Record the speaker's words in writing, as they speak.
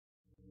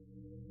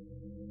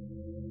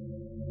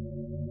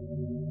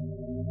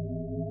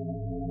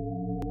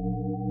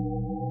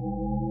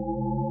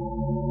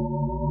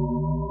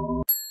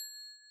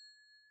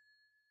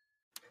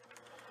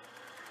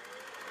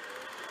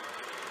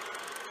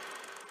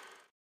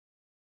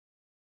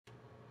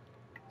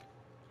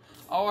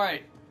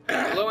Alright.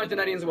 Hello,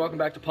 Antonetians, and welcome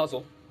back to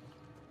Puzzle.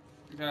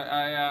 Okay,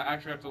 I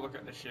actually have to look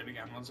at this shit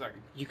again. 1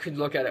 second. You could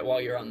look at it while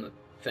you're on the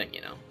thing,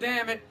 you know.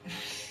 Damn it.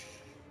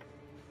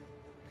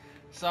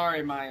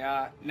 Sorry,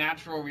 my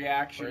natural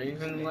reaction. Or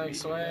even like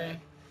sway.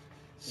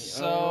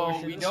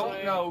 So, we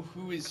don't know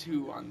who is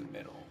who on the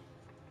middle.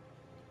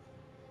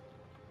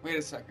 Wait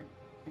a second.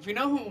 If we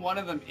know who one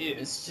of them is,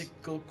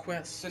 Mystical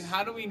quests. then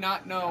how do we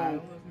not I know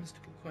love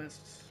mystical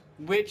quests.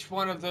 which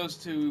one of those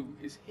two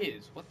is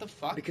his? What the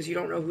fuck? Because you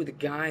don't know who the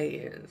guy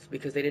is,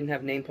 because they didn't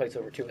have nameplates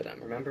over 2 of them,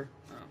 remember?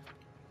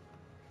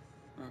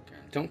 Oh. Okay.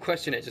 Don't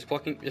question it, just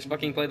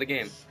fucking play the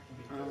game.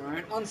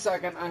 Alright, 1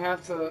 second. I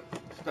have to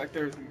inspect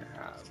everything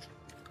I have.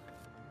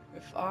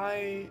 If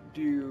I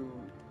do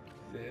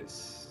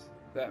this,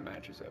 that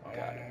matches up.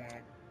 Got it.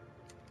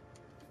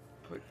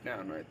 Put it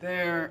down right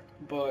there.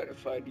 But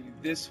if I do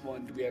this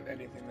one, do we have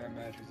anything that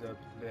matches up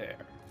there?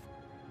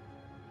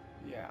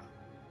 Yeah.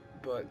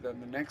 But then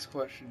the next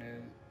question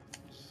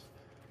is,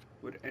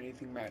 would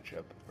anything match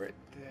up right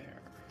there?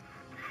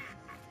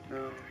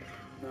 No.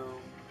 No.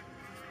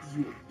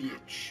 You a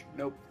bitch.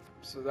 Nope.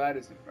 So that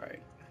isn't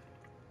right.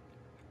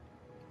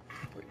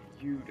 Put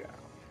you down.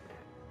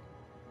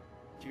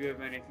 Do you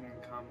have anything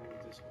in common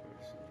with this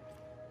person?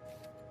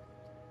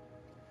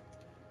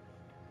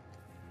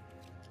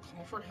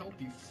 Call for help,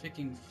 you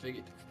fucking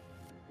faggot.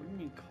 What do you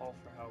mean call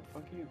for help?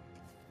 Fuck you.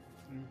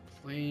 I'm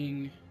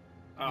playing...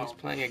 He's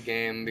playing a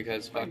game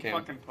because fuck him.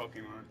 Fucking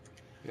Pokemon.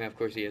 Yeah, of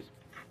course he is.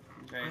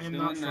 Okay, I he's am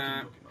doing not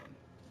that. fucking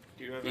Pokemon.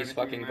 Do you have He's anything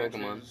fucking that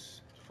Pokemon.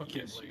 matches? Fuck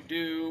Yes, you, you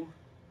do.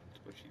 Let's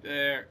put you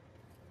there.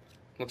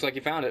 Looks like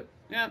you found it.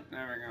 Yep,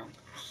 there we go.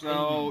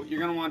 So, you're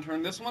gonna want to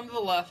turn this one to the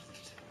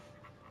left.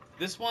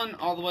 This one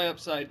all the way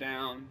upside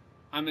down.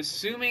 I'm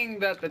assuming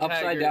that the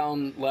Upside tagger...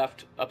 down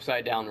left,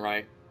 upside down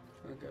right.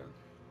 Okay.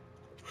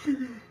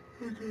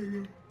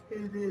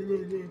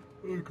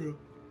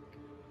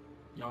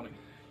 Yawning.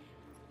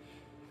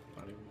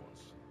 Not even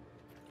once.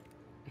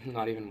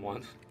 Not even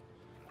once.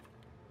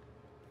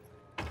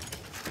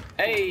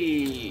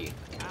 Hey!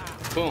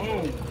 Boom.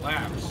 Boom!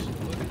 Laughs.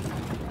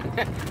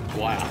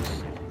 Wow.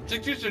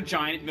 It's just a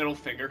giant middle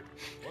finger.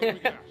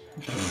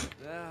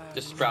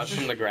 Just sprouts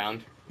from the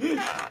ground.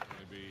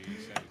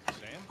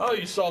 Oh,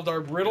 you solved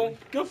our riddle?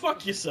 Go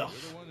fuck yourself.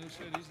 You're the one who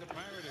said he's the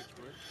pirate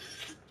expert.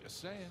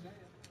 Just saying.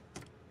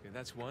 Okay,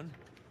 that's one.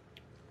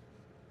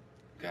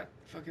 Got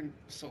fucking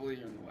Sully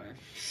in the way.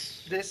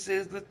 This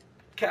is the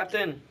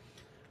captain.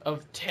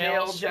 Of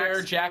Tail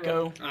Spare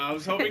Jacko. I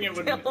was hoping it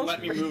would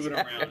let me move it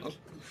around.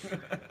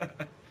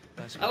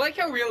 I like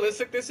how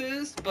realistic this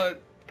is,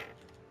 but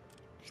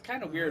it's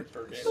kind of weird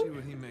for a See game.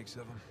 what he makes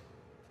of him.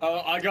 Oh,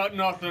 I got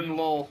nothing,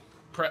 lol.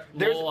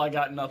 There's- Lol, I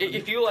got nothing.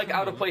 If you like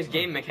out of place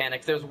game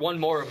mechanics, there's one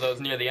more of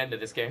those near the end of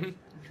this game.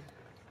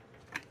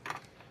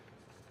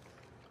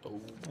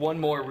 One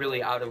more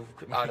really out of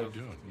What are you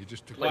doing? You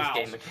just took place Wow.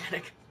 game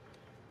mechanic.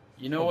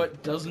 You know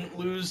what doesn't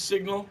lose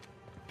signal?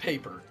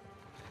 Paper.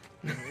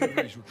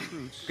 Everybody's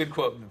recruits. Good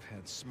quote. Wouldn't have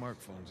had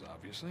smartphones,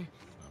 obviously.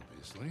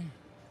 Obviously.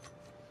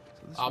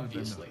 So this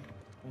Obviously. would have been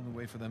the only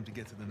way for them to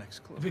get to the next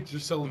clue. Victor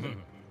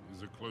Sullivan.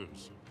 These are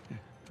clues. Yeah,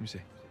 let me see.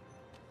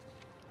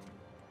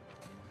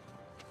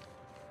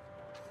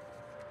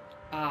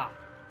 Ah.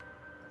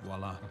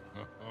 Voila.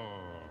 Oh,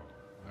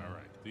 all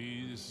right.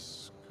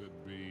 These could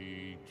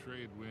be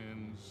trade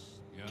winds.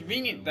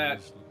 Convenient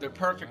that they're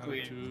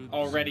perfectly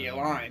already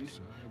aligned.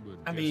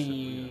 I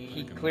mean,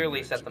 He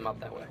clearly set them up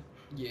that way.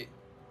 Yeah.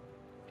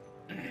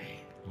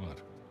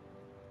 What?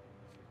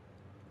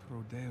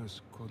 Pro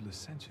Deus quod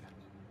licentia.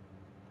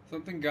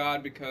 Something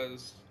God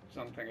because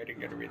something I didn't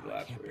get to read the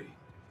last Can't word. be.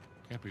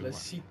 Can't be La what?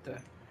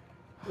 cita.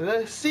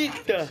 La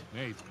cita.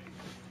 Nate,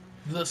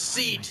 The I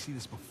seat. see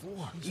this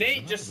before. Nate,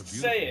 enough just of the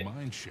say beautiful it.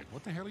 mind shit.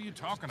 What the hell are you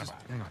talking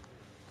about? Hang on.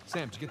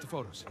 Sam, did you get the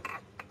photos?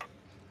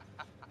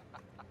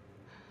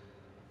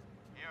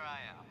 Here I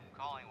am,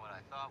 calling what I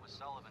thought was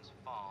Sullivan's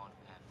phone,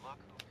 and look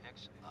who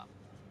picks up.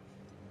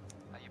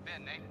 How you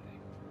been, Nate?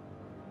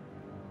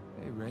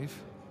 Hey,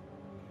 Rafe.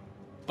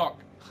 Fuck.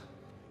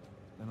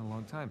 Been a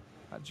long time.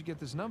 How did you get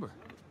this number?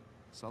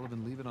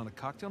 Sullivan leave it on a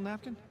cocktail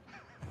napkin?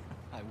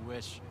 I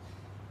wish.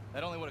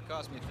 That only would have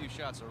cost me a few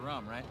shots of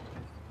rum, right?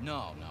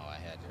 No, I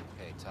had to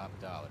pay top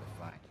dollar to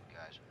find you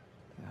guys.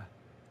 Yeah.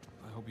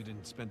 I hope you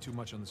didn't spend too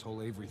much on this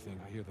whole Avery thing.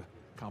 I hear the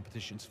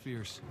competition's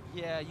fierce.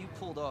 Yeah, you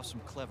pulled off some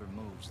clever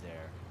moves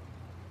there.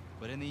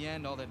 But in the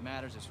end, all that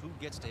matters is who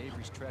gets to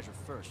Avery's treasure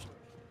first.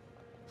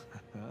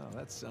 Oh,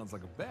 that sounds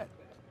like a bet.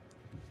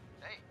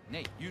 Hey,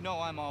 Nate, you know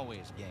I'm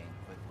always game,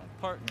 but my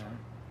partner,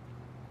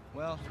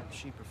 well,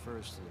 she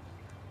prefers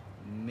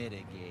to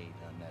mitigate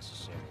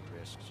unnecessary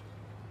risks.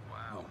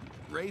 Wow.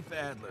 Rafe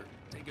Adler,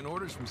 taking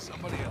orders from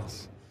somebody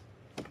else.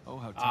 Oh,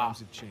 how times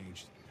have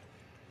changed.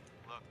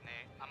 Look, Nate,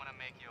 I'm gonna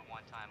make you a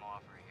one-time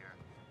offer here.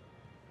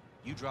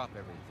 You drop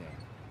everything.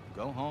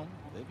 Go home,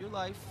 live your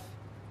life.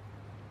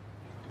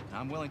 And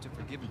I'm willing to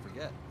forgive and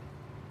forget.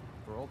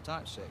 For old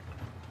time's sake.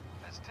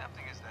 As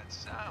tempting as that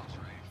sounds,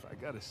 Rafe. I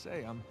gotta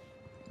say, I'm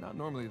not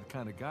normally the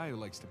kind of guy who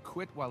likes to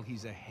quit while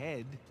he's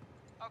ahead.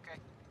 Okay.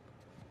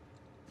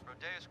 Pro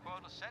Deus Quo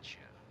to set you.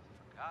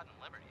 For God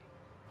and liberty.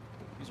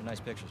 These are nice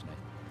pictures, Nate.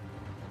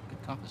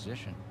 Good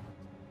composition.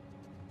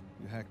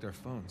 You hacked our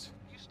phones.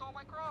 You stole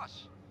my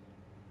cross.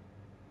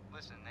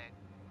 Listen, Nate.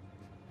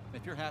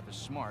 If you're half as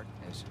smart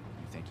as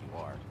you think you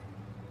are,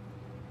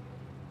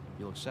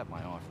 you'll accept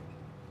my offer.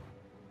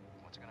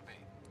 What's it gonna be?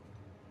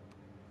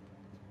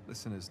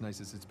 Listen, as nice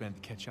as it's been to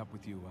catch up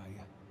with you, I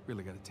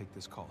really gotta take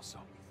this call, so...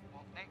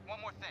 Well, Nate, one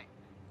more thing.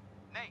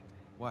 Nate!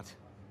 What?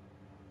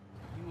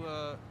 You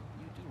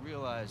do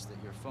realize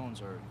that your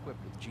phones are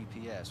equipped with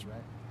GPS,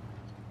 right?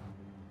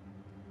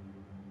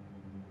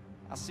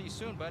 I'll see you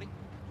soon, buddy.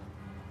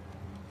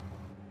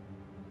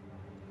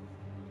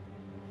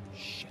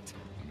 Shit.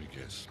 Let me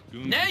guess.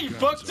 Now you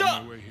fucked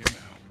up!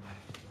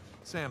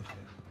 Sam,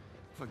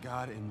 for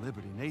God and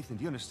liberty. Nathan,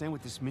 do you understand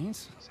what this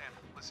means? Sam,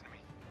 listen to me.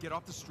 Get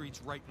off the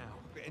streets right now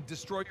and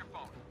destroy your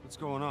phone. What's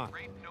going on?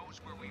 Rafe knows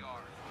where we are.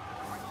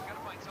 All right, you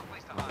gotta find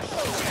someplace to hide.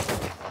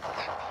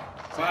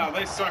 Wow,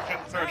 they suck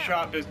at their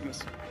shot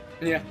business.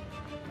 Yeah,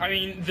 I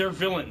mean, they're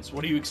villains.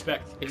 What do you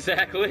expect?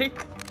 exactly.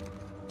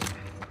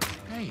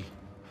 Hey,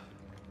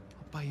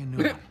 I'll buy you a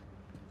new one.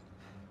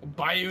 I'll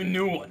buy you a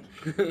new one.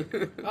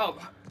 Oh,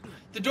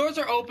 the doors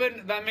are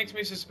open. That makes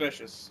me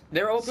suspicious.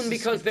 They're open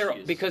because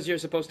Suspicious. you're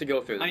supposed to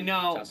go through them. I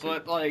know, Justin.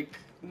 but like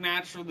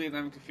naturally,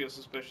 that makes me feel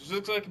suspicious. It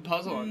looks like a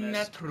puzzle on this.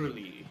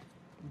 Naturally.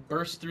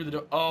 Burst through the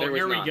door. Oh, There was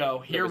here we not. go.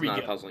 There Here was we not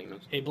go. a puzzling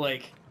this. Hey,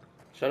 Blake.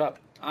 Shut up.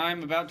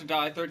 I'm about to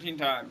die 13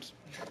 times.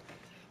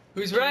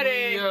 Who's Can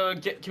ready?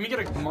 we get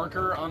a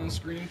marker on the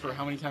screen for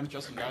how many times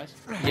Justin dies?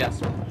 Yes,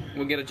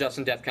 we'll get a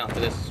Justin death count for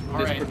this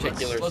All right,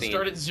 particular let's scene.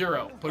 start at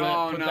 0. Put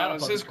Oh put that no, up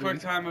this on the is screen.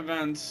 quick time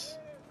events.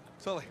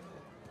 Sully.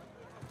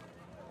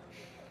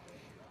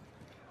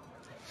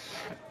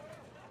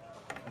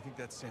 I think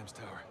that's Sam's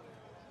tower.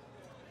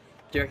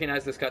 Do you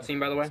recognize this cutscene,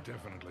 by the way? It's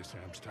definitely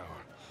Sam's tower.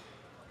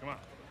 Come on,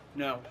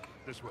 No.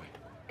 this way.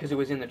 Because it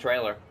was in the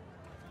trailer.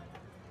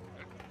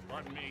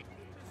 Pardon me.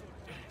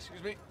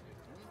 Excuse me.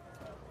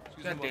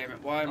 God damn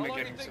it! Why am I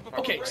getting so far?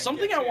 Okay,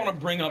 something I want to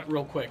bring up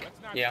real quick.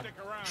 Let's not Yeah. stick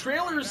around.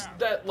 Trailers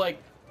that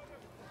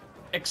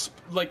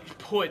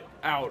put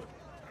out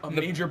a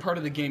major part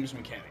of the game's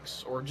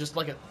mechanics, or just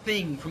like a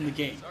thing from the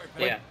game.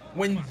 Like, Yeah.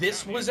 when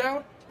this was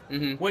out,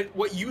 Mm-hmm.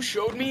 what you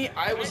showed me,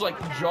 I was like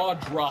jaw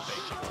dropping.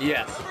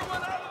 Yes.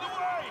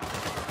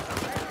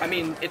 I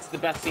mean, it's the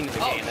best scene in the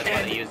game. That's why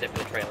and- they used it for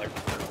the trailer.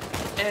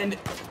 And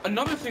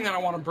another thing that I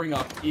want to bring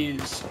up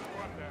is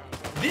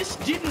this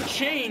didn't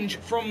change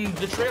from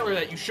the trailer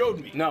that you showed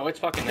me. No, it's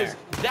fucking Because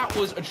there. that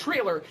was a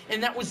trailer,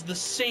 and that was the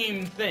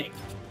same thing.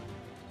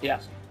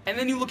 Yes. And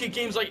then you look at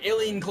games like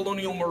Alien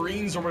Colonial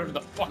Marines or whatever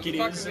the fuck it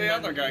fuck is, is and the then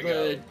other guy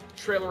the go?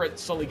 trailer at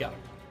Sully got him.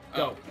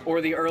 Go.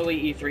 Or the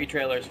early E3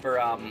 trailers for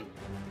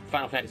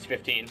Final Fantasy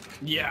 15.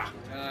 Yeah.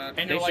 Uh,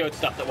 And They you're showed like,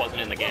 stuff that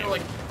wasn't in the game. you're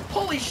like,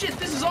 holy shit,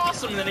 this is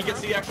awesome! And then it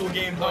gets the actual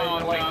gameplay, oh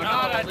and you're like, no, no,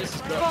 not a this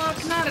is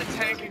fuck, not a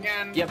tank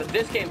again. Yeah, but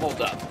this game holds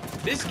up.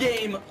 This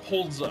game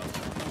holds up.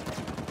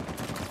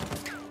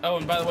 Oh,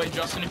 and by the way,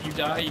 Justin, if you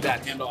die, you got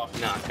That's hand off.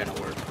 not gonna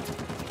work.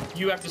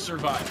 You have to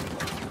survive.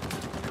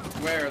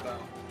 Where though?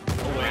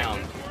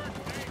 Around.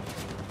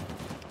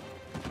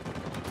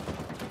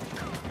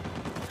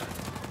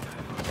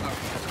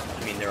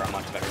 I mean, there are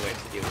much better ways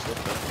to deal with this.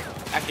 But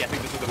actually, I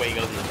think this is the way he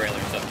goes in the trailer,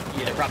 so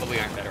there probably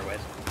aren't better ways.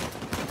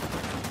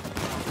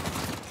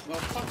 Well,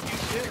 fuck you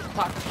too.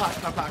 Pack, pack,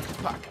 pack, pack,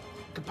 pack,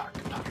 pack,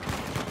 pack.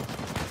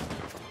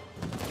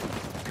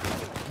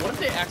 What if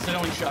they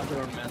accidentally shot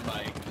their own men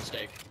by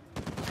mistake?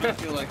 I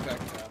feel like that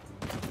could happen.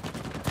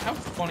 How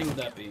funny would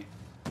that be?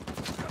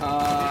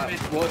 Well,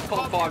 it's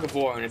called Fog of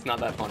War, and it's not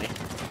that funny.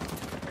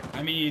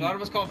 I mean, A lot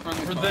of us call it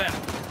friendly for fire. them.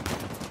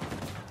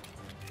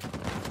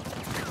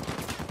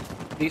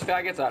 These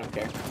faggots, I don't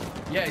care.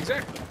 Yeah,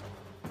 exactly.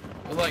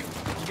 But like,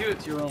 you do it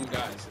to your own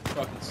guys, it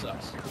fucking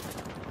sucks.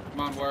 Come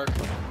on, work.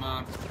 Come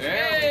on.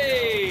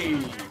 Hey!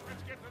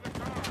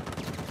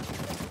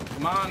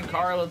 Come on,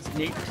 Carl, let's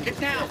Nate. Get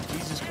down.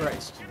 Jesus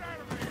Christ.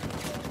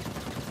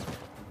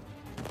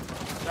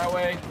 That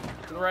way.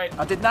 To the right.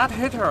 I did not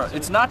hit her.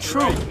 It's not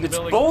true. Right, It's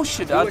Billy.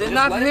 bullshit. Do I it, did just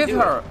not let him hit do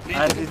her. it. These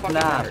I things did fucking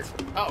not. matter.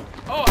 Oh,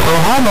 Oh,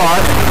 hi,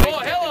 Mark. oh,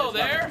 hello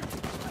there.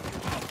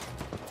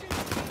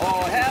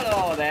 Oh,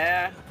 hello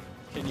there.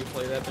 Can you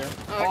play that there?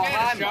 Oh, Oh, I got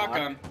hi, a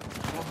shotgun.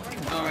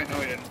 Oh, wait, no,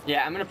 we didn't.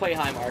 Yeah, I'm gonna play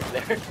high mark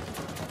there.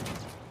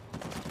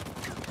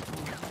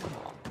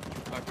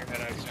 Fuck your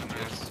head, I assume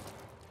ass.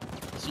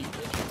 See you,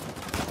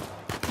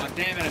 bitch. Oh,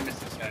 damn it, I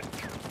missed his head.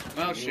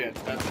 Oh, shit,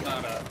 that's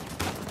not a...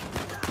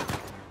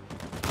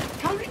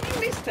 How did you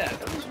miss that?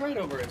 That was right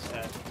over his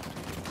head.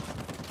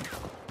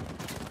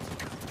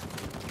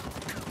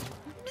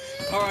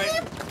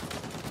 Alright.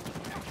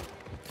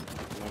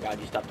 Oh my god,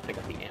 you stopped to pick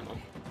up the ammo.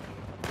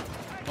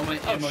 Oh, my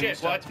Oh, ammo, shit, you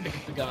stopped. what? Pick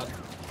up the god.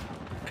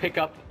 Pick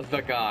up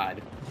the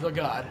god. The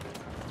god.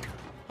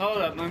 Hold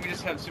up, let me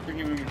just have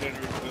superhuman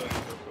regenerative abilities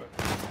real quick.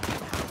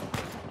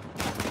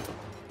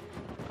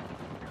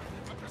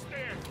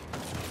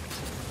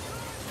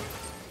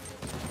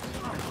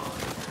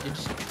 You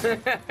just...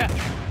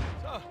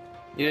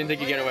 You didn't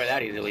think you'd get away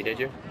that easily, did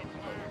you?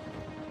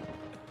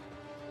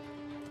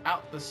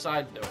 out the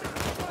side door.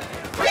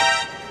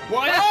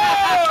 What?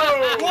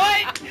 Oh!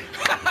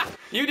 What?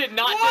 You did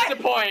not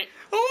disappoint.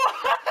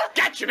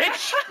 Gotcha,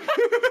 bitch!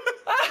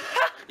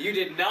 You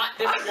did not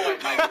disappoint,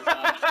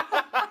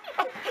 Microsoft.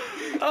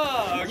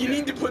 Oh, okay. You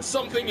need to put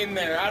something in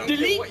there. I don't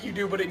care what you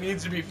do, but it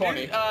needs to be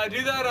funny.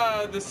 Do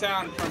that, the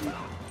sound from...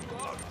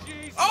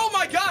 Oh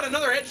my god,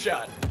 another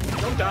headshot!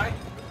 Don't die.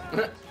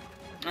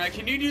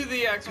 can you do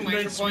the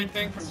exclamation Nice. point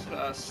thing from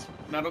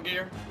Metal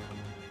Gear?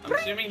 I'm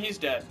assuming he's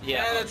dead.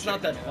 Yeah, that's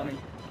not that funny.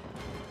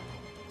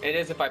 It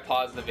is if I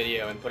pause the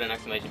video and put an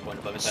exclamation point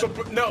above his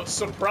head. No,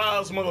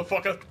 surprise,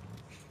 motherfucker.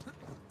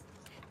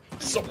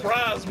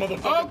 Surprise,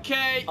 motherfucker.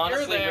 Okay, Honestly,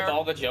 you're there. with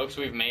all the jokes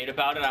we've made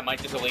about it, I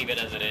might just leave it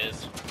as it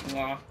is.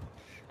 Well,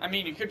 I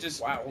mean, you could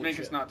just Wow, make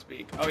shit. us not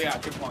speak. Oh yeah,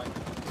 good point.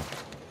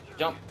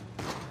 Jump.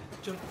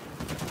 Jump.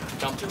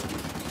 Jump. Jump.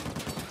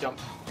 Jump.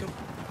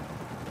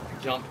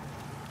 Jump.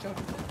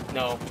 Jump.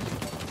 No.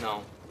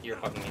 No. You're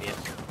a fucking idiot.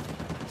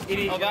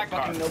 Idiot. Oh, that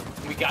car. Nope.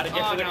 We gotta get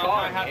Oh to the no,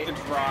 car, I have mate. to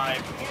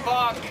drive.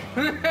 Fuck.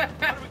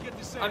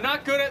 I'm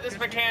not good at this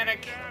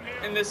mechanic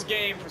in this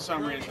game for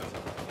some reason.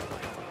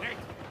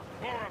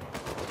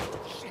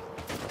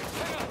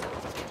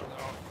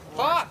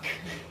 Fuck!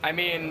 I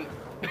mean,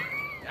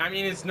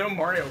 it's no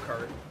Mario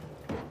Kart.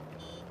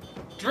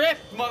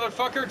 Drift,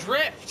 motherfucker,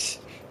 drift!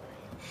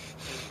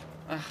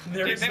 Do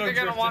you is think no they're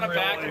gonna drift want in it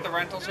real back life. at the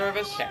rental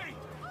service?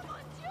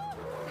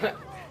 okay.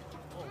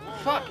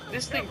 Fuck,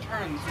 this thing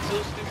turns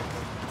so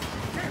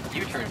stupid.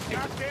 You turn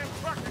stupid.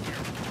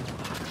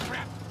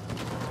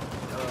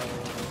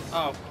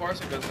 Oh, of course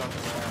it goes up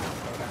there.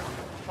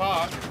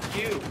 Fuck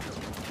you.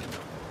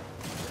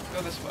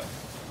 Go this way.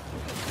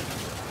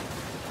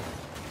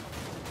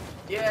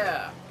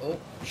 Yeah. Oh,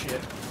 shit.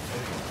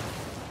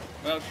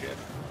 Oh shit.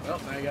 Well,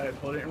 now you gotta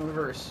put it in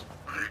reverse.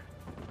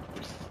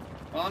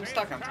 Well, I'm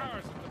stuck on something.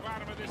 Towers at the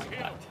bottom of this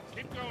hill.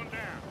 Keep going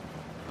down.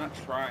 I'm not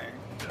trying.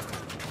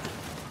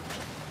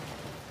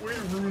 Way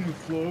to ruin the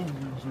flow,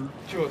 loser.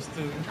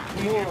 Justin.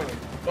 Come on.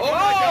 Oh my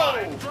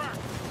god! Truck.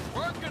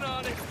 Working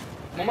on it.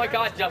 Oh my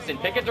god, Justin,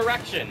 pick a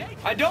direction.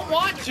 I don't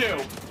want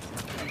to!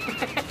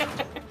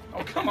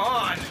 Oh, come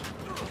on!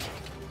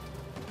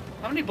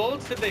 How many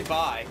bullets did they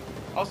buy?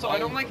 Also, I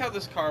don't like how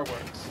this car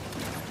works.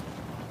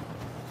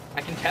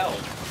 I can tell.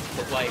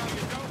 But like,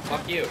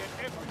 fuck you.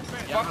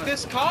 Fuck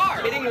this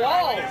car! Hitting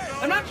walls.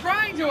 I'm not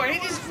trying to, I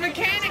hate this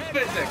mechanic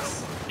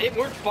physics! It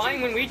worked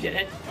fine when we did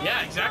it.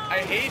 Yeah, exactly.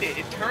 I hate it,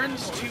 it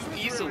turns too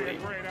easily.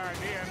 Great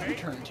idea, Nate.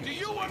 Turn to. Do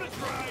you want to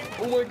try?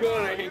 Oh my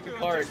god, I hate the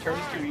car. It turns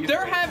too easily.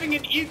 They're having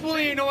an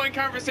equally annoying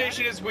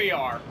conversation as we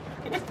are.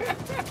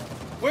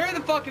 Where the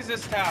fuck is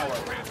this tower?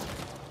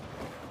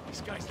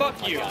 Fuck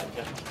Oh my you.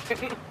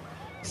 god.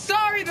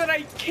 Sorry that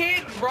I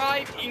can't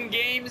drive in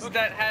games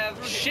that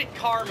have shit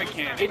car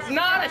mechanics. It's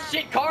not a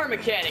shit car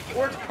mechanic. It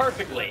works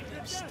perfectly.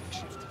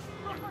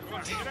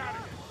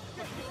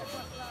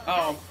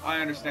 Oh,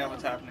 I understand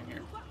what's happening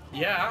here.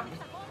 Yeah.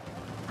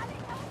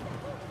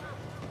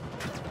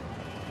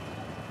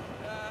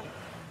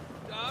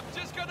 I'm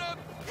just gonna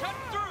cut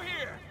through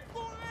here.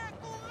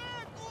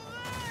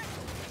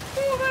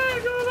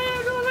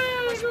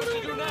 What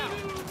to do now?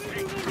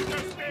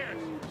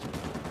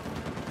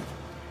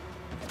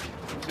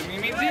 Assuming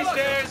it means Hey, these look,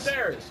 stairs.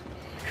 Stairs.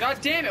 God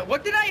damn it,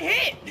 what did I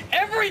hit?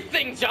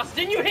 Everything,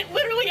 Justin. You hit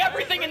literally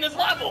everything in this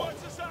level.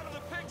 What's this out of the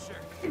picture?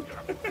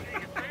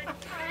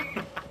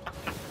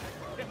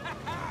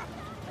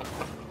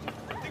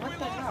 What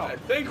the hell? I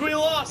think we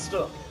lost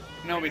him.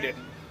 No, we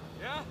didn't.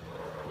 Yeah?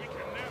 We can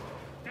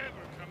never,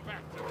 ever come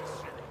back to this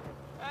city.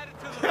 Add it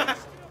to the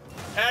list.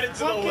 Add it to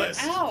the Fucking list.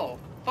 hell.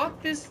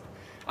 Fuck this.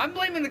 I'm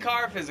blaming the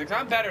car physics.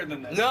 I'm better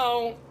than this.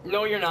 No,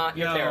 no, you're not.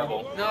 You're No.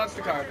 terrible. No, it's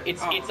the car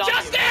It's physics. on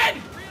Justin!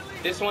 you.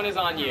 This one is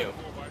on you.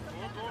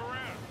 4x4, go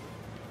around.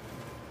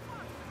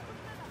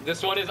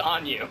 This one is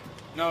on you.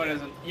 No, it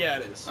isn't. Yeah,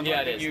 it is. I'm Yeah,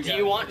 looking it at you is. Do guys.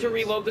 you want to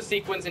reload the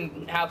sequence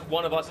and have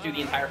one of us do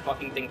the entire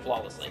fucking thing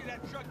flawlessly?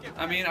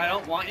 I mean, I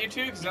don't want you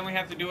to, because then we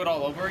have to do it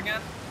all over again.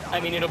 I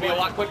mean, it'll be a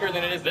lot quicker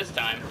than it is this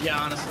time. Yeah,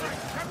 honestly.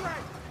 Come right.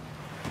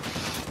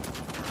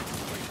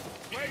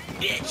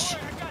 Bitch.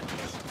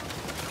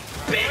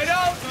 I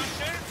don't!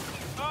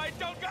 I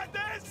don't got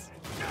this.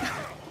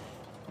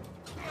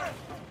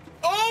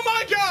 Oh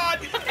my god!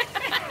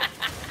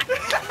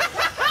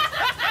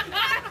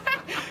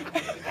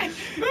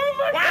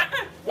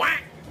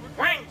 Whack!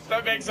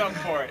 That makes up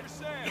for it.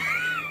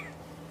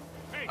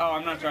 Oh,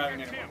 I'm not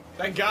driving anymore.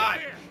 Thank God.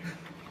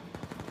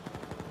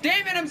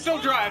 Damn it, I'm still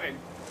driving.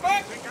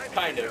 Fuck!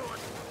 Kind of.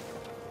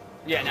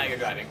 Yeah, now you're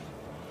driving.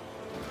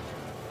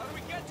 How do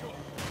we get to him?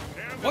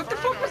 What the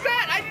fuck was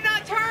that? I did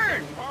not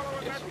turn!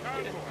 Following that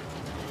convoy.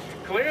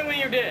 Clearly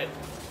you did.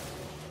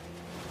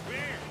 Where?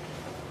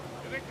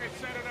 You think they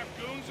set enough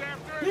goons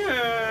after us?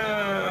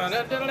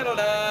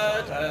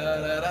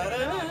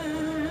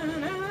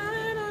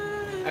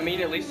 I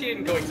mean, at least you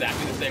didn't go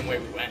exactly the same way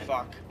we went.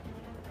 Fuck.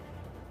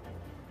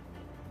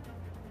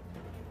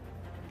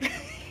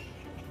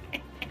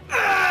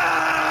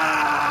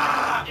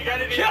 You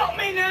gotta kill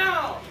me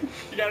now!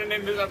 You gotta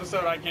name this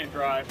episode I Can't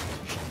Drive.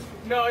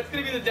 No, it's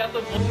gonna be the death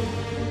of...